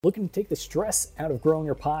Looking to take the stress out of growing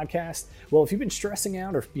your podcast? Well, if you've been stressing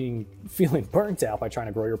out or feeling burnt out by trying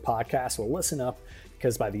to grow your podcast, well, listen up,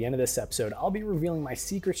 because by the end of this episode, I'll be revealing my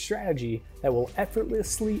secret strategy that will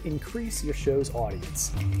effortlessly increase your show's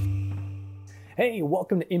audience. Hey,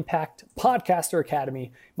 welcome to Impact Podcaster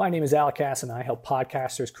Academy. My name is Alec Cass, and I help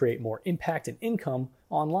podcasters create more impact and income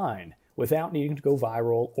online without needing to go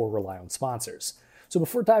viral or rely on sponsors. So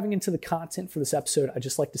before diving into the content for this episode, I'd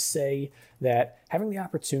just like to say that having the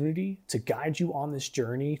opportunity to guide you on this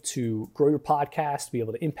journey to grow your podcast, to be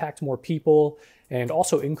able to impact more people, and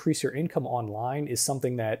also increase your income online is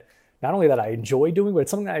something that not only that I enjoy doing, but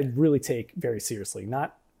it's something that I really take very seriously.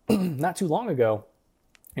 Not too long ago,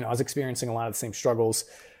 I was experiencing a lot of the same struggles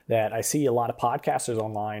that I see a lot of podcasters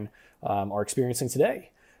online are experiencing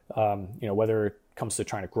today. Whether it comes to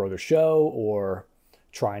trying to grow their show or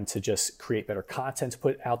trying to just create better content to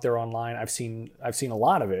put out there online. I've seen a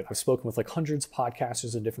lot of it. I've spoken with like hundreds of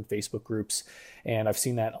podcasters in different Facebook groups, and I've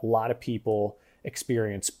seen that a lot of people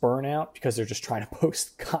experience burnout because they're just trying to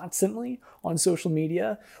post constantly on social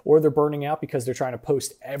media, or they're burning out because they're trying to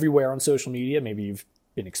post everywhere on social media. Maybe you've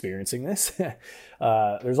been experiencing this.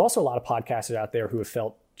 There's also a lot of podcasters out there who have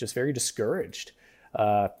felt just very discouraged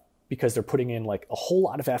because they're putting in like a whole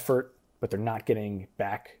lot of effort, but they're not getting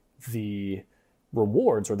back the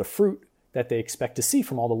rewards or the fruit that they expect to see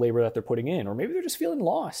from all the labor that they're putting in. Or maybe they're just feeling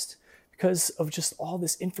lost because of just all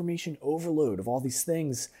this information overload of all these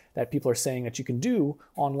things that people are saying that you can do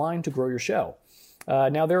online to grow your show.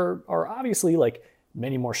 Now, there are obviously like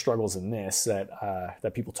many more struggles than this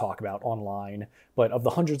that people talk about online, but of the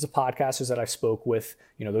hundreds of podcasters that I spoke with,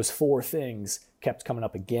 those four things kept coming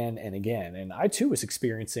up again and again. And I too was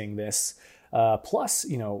experiencing this, plus,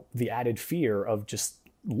 the added fear of just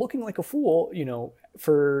looking like a fool,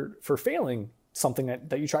 for failing something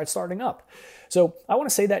that you tried starting up. So I want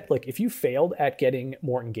to say that, like, if you failed at getting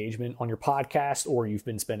more engagement on your podcast, or you've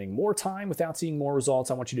been spending more time without seeing more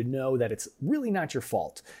results, I want you to know that it's really not your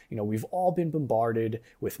fault. We've all been bombarded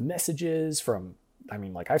with messages from,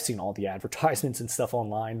 I've seen all the advertisements and stuff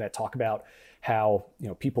online that talk about how,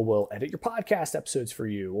 people will edit your podcast episodes for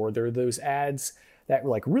you, or there are those ads that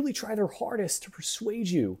like really try their hardest to persuade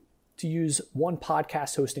you to use one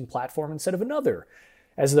podcast hosting platform instead of another,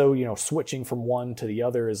 as though, switching from one to the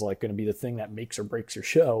other is like going to be the thing that makes or breaks your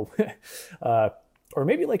show. Or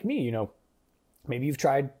maybe like me, maybe you've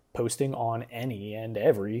tried posting on any and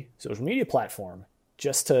every social media platform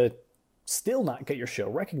just to still not get your show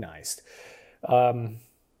recognized. Or,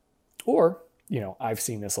 I've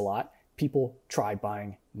seen this a lot. People try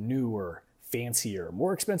buying newer, fancier,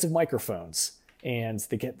 more expensive microphones, and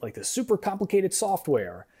they get like this super complicated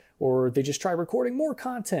software, or they just try recording more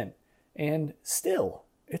content, and still,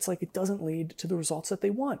 it's like it doesn't lead to the results that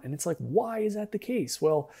they want. And it's like, why is that the case?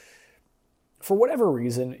 Well, for whatever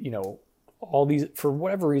reason,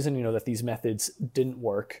 that these methods didn't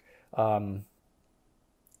work, I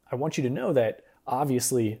want you to know that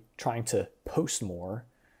obviously trying to post more,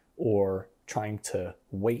 or trying to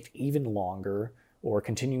wait even longer, or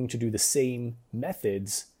continuing to do the same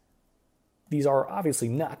methods, these are obviously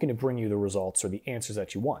not going to bring you the results or the answers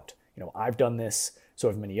that you want. I've done this, so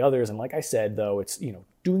have many others. And like I said, though, it's,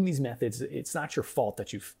 doing these methods, it's not your fault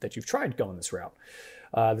that you've tried going this route.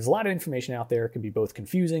 There's a lot of information out there. It can be both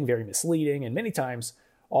confusing, very misleading, and many times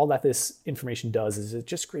all that this information does is it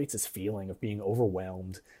just creates this feeling of being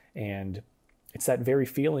overwhelmed. And it's that very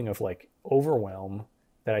feeling of like overwhelm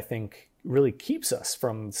that I think really keeps us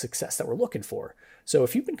from the success that we're looking for. So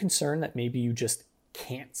if you've been concerned that maybe you just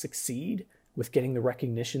can't succeed with getting the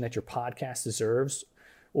recognition that your podcast deserves,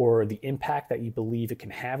 or the impact that you believe it can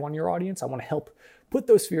have on your audience, I want to help put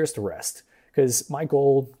those fears to rest. Because my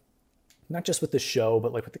goal, not just with the show,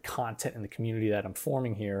 but like with the content and the community that I'm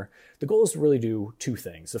forming here, the goal is to really do two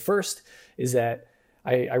things. The first is that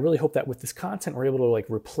I really hope that with this content, we're able to like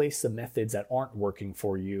replace the methods that aren't working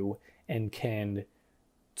for you and can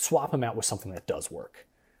swap them out with something that does work.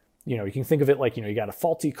 You can think of it like, you got a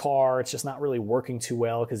faulty car, it's just not really working too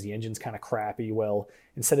well because the engine's kind of crappy. Well,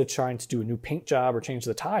 instead of trying to do a new paint job or change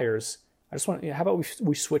the tires, I just want, how about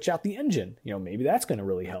we switch out the engine? Maybe that's going to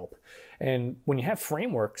really help. And when you have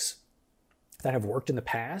frameworks that have worked in the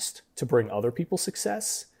past to bring other people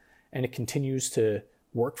success, and it continues to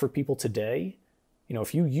work for people today,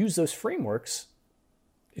 if you use those frameworks,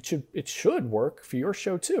 it should work for your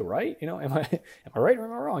show too, right? Am I right or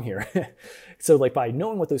am I wrong here? So like by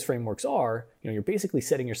knowing what those frameworks are, you're basically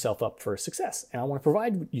setting yourself up for success. And I want to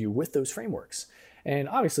provide you with those frameworks. And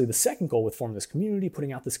obviously the second goal with forming this community,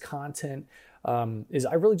 putting out this content, is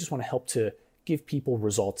I really just want to help to give people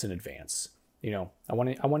results in advance. I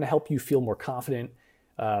want to help you feel more confident,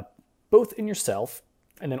 both in yourself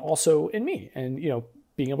And then also in me and,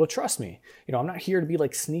 being able to trust me. I'm not here to be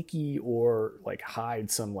like sneaky or like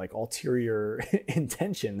hide some like ulterior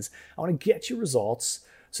intentions. I want to get you results.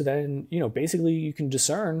 So then, basically you can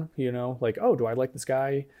discern, like, oh, do I like this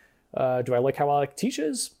guy? Do I like how Alec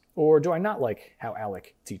teaches? Or do I not like how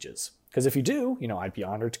Alec teaches? Because if you do, I'd be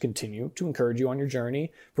honored to continue to encourage you on your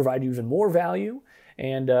journey, provide you even more value.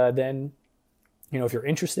 And then, if you're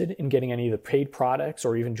interested in getting any of the paid products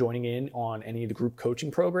or even joining in on any of the group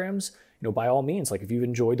coaching programs, by all means, like if you've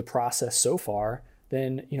enjoyed the process so far,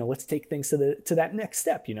 then, let's take things to that next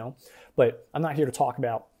step, But I'm not here to talk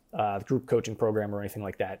about the group coaching program or anything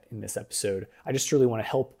like that in this episode. I just truly want to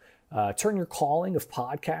help turn your calling of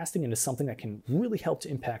podcasting into something that can really help to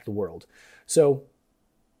impact the world. So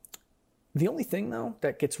the only thing, though,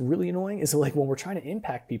 that gets really annoying is like when we're trying to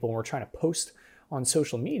impact people and we're trying to post on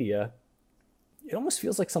social media, it almost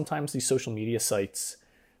feels like sometimes these social media sites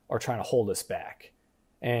are trying to hold us back.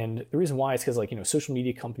 And the reason why is because social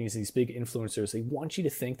media companies, these big influencers, they want you to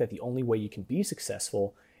think that the only way you can be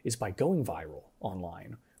successful is by going viral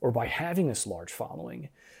online or by having this large following.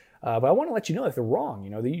 But I want to let you know that they're wrong.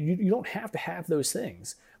 You don't have to have those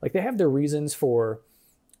things. Like they have their reasons for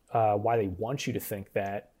why they want you to think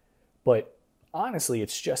that. But honestly,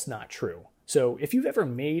 it's just not true. So if you've ever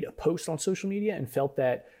made a post on social media and felt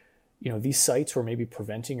that, these sites were maybe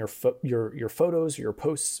preventing your photos, your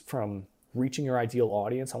posts from reaching your ideal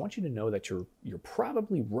audience, I want you to know that you're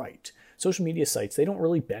probably right. Social media sites, they don't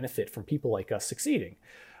really benefit from people like us succeeding.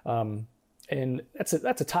 And that's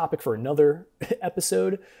a topic for another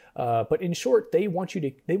episode. But in short, they want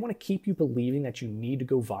to keep you believing that you need to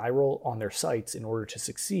go viral on their sites in order to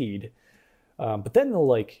succeed. But then they'll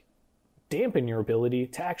like dampen your ability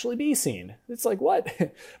to actually be seen. It's like, what?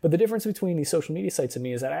 But the difference between these social media sites and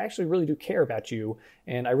me is that I actually really do care about you,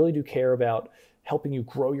 and I really do care about helping you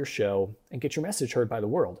grow your show and get your message heard by the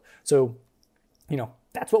world. So,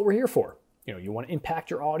 that's what we're here for. You want to impact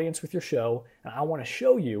your audience with your show, and I want to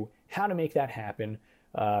show you how to make that happen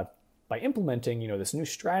by implementing, this new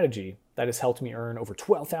strategy that has helped me earn over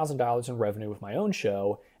 $12,000 in revenue with my own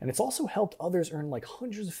show, and it's also helped others earn like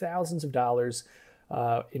hundreds of thousands of dollars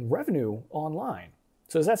in revenue online.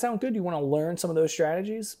 So does that sound good? You want to learn some of those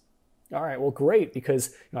strategies? All right, well, great,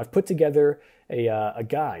 because I've put together a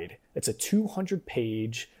guide. It's a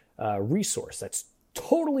 200-page resource that's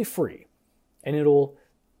totally free, and it'll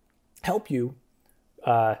help you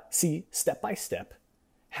see step-by-step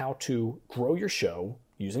how to grow your show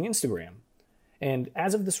using Instagram. And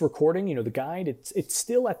as of this recording, the guide, it's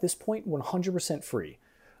still at this point 100% free.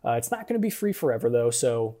 It's not going to be free forever, though,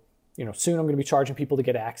 so soon I'm going to be charging people to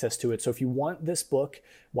get access to it. So if you want this book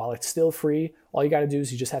while it's still free, all you got to do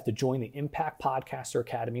is you just have to join the Impact Podcaster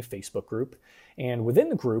Academy Facebook group. And within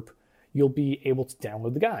the group, you'll be able to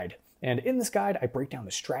download the guide. And in this guide, I break down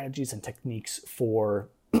the strategies and techniques for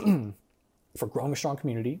growing a strong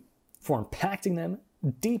community, for impacting them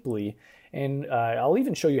deeply, and I'll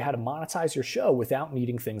even show you how to monetize your show without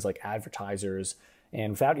needing things like advertisers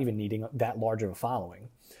and without even needing that large of a following.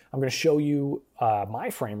 I'm going to show you my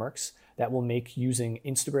frameworks that will make using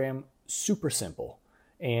Instagram super simple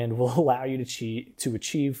and will allow you to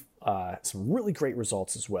achieve some really great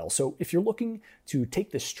results as well. So if you're looking to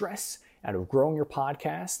take the stress out of growing your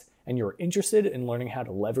podcast and you're interested in learning how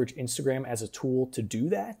to leverage Instagram as a tool to do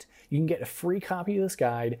that, you can get a free copy of this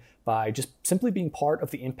guide by just simply being part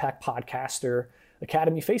of the Impact Podcaster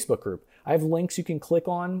Academy Facebook group. I have links you can click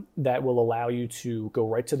on that will allow you to go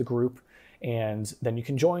right to the group, and then you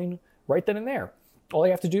can join right then and there. All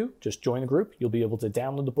you have to do, just join the group. You'll be able to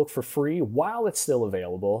download the book for free while it's still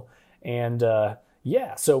available. And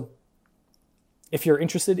so if you're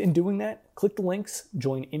interested in doing that, click the links,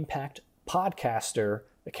 join Impact Podcaster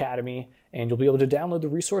Academy, and you'll be able to download the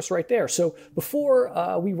resource right there. So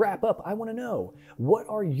before we wrap up, I want to know, what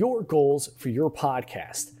are your goals for your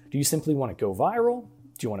podcast? Do you simply want to go viral?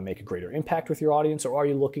 Do you want to make a greater impact with your audience, or are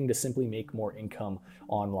you looking to simply make more income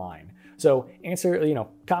online? So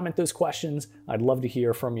comment those questions. I'd love to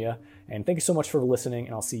hear from you. And thank you so much for listening,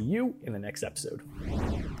 and I'll see you in the next episode.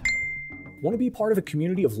 Want to be part of a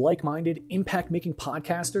community of like-minded, impact-making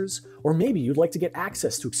podcasters? Or maybe you'd like to get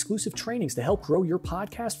access to exclusive trainings to help grow your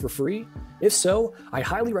podcast for free? If so, I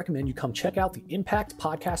highly recommend you come check out the Impact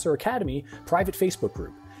Podcaster Academy private Facebook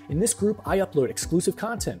group. In this group, I upload exclusive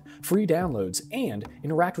content, free downloads, and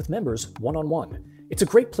interact with members one-on-one. It's a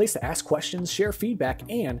great place to ask questions, share feedback,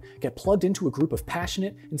 and get plugged into a group of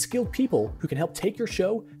passionate and skilled people who can help take your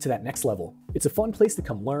show to that next level. It's a fun place to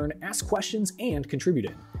come learn, ask questions, and contribute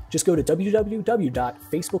in. Just go to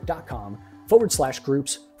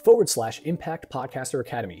www.facebook.com/groups/Impact Podcaster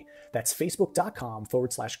Academy. That's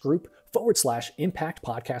facebook.com/group/Impact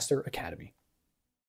Podcaster Academy.